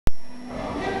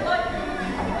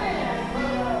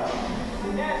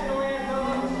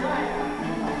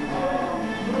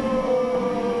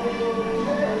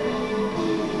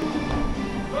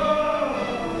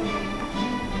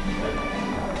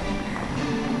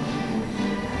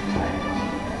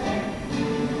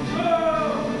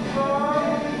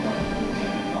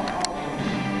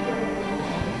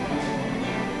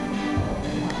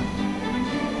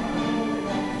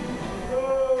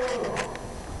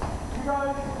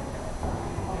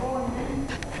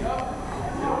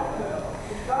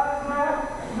Guys, man,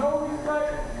 no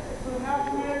respect for the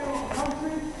national anthem of the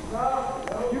country.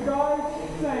 You guys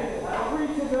say, free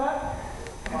to that.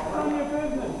 It's none of your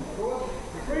business.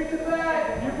 Free to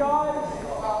that. You guys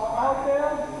out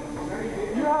there,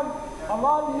 you have a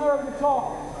lot of nerve to talk.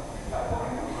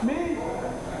 Me,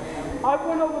 I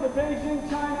went over to Beijing,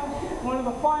 China, one of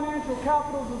the financial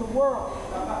capitals of the world.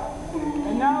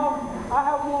 And now I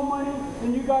have more money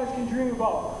than you guys can dream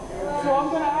about. So I'm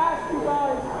going to ask you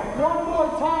guys one more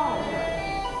time.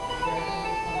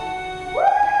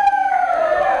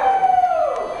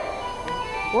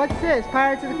 What's this?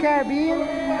 Pirates of the Caribbean?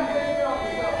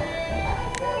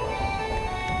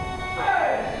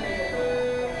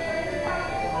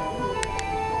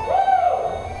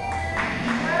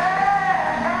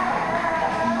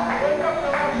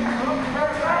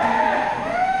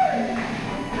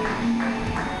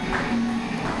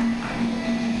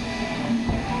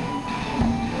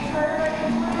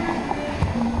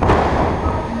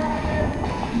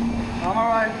 I'm all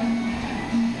right.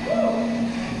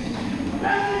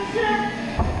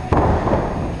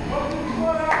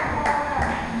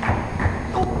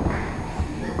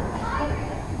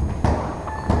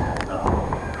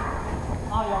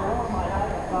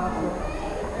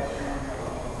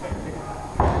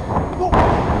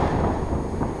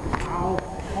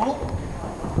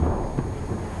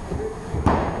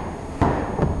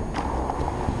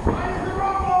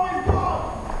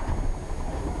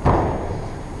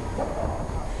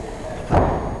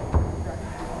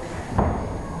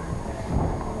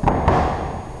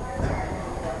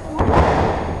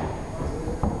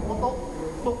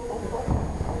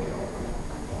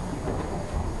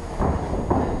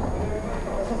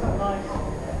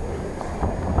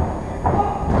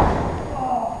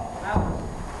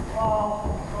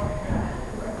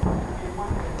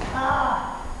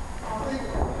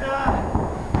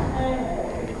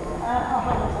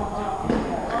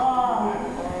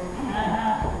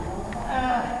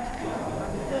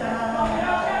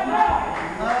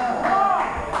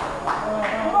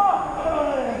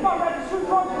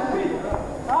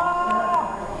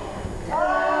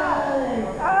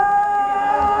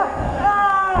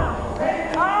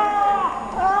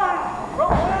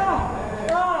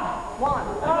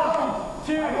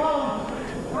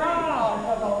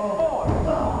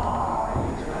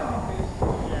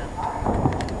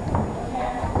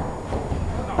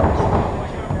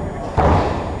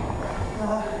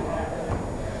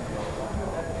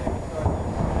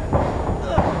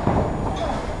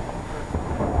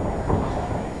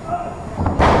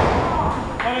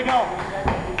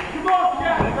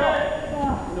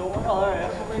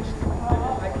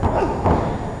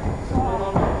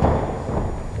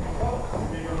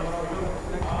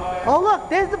 Oh look,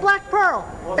 there's the black pearl.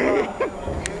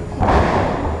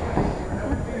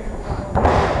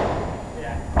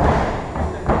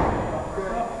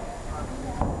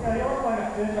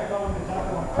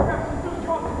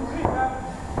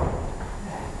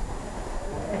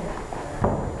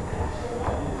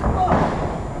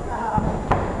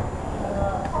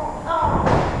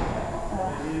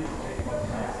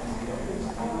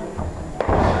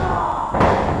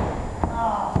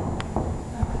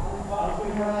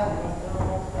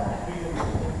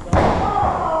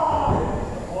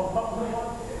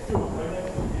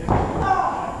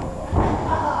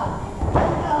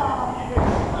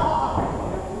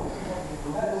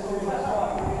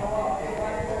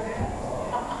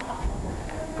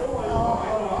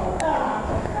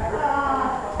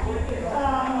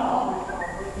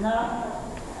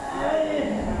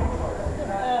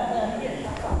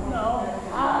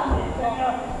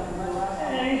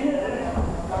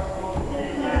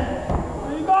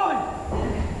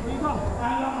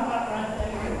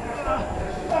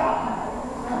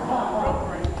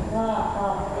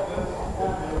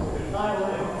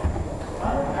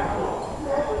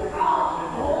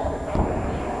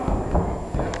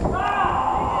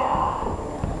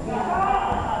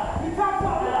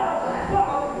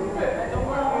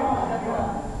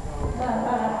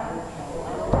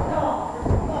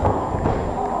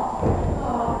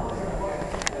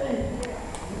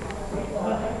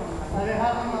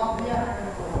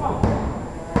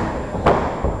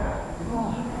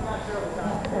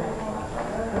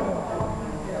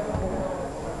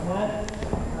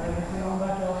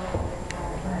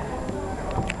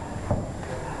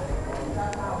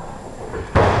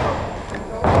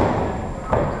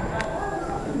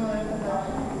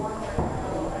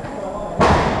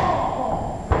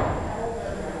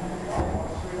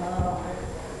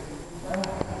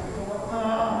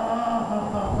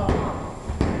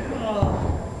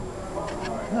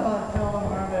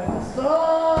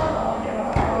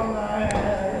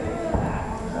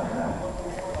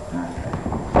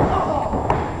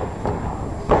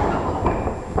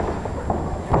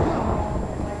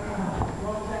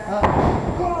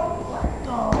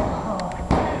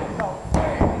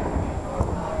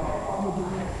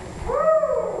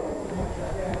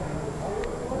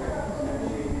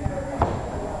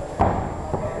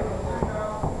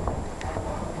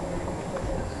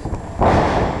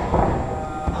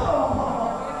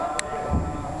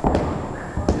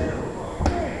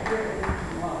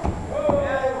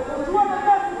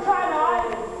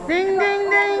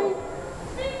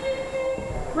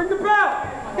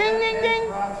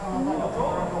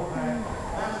 That's